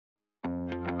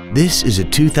This is a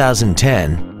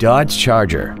 2010 Dodge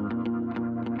Charger.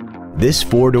 This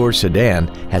four-door sedan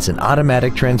has an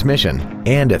automatic transmission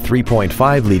and a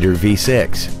 3.5-liter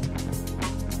V6.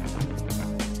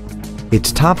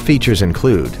 Its top features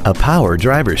include a power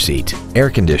driver's seat, air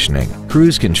conditioning,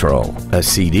 cruise control, a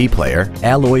CD player,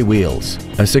 alloy wheels,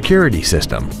 a security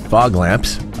system, fog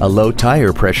lamps, a low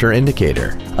tire pressure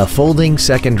indicator, a folding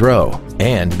second row,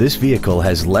 and this vehicle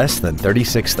has less than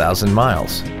 36,000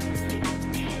 miles.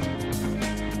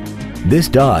 This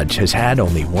Dodge has had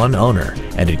only one owner,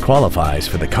 and it qualifies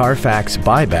for the Carfax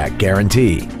buyback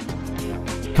guarantee.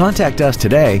 Contact us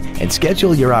today and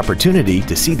schedule your opportunity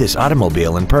to see this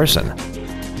automobile in person.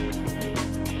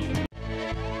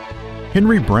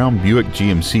 Henry Brown Buick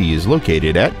GMC is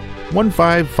located at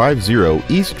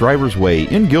 1550 East Drivers Way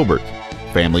in Gilbert.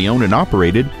 Family owned and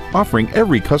operated, offering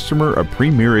every customer a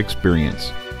premier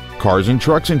experience. Cars and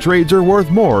trucks and trades are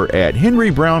worth more at Henry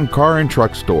Brown Car and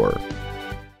Truck Store.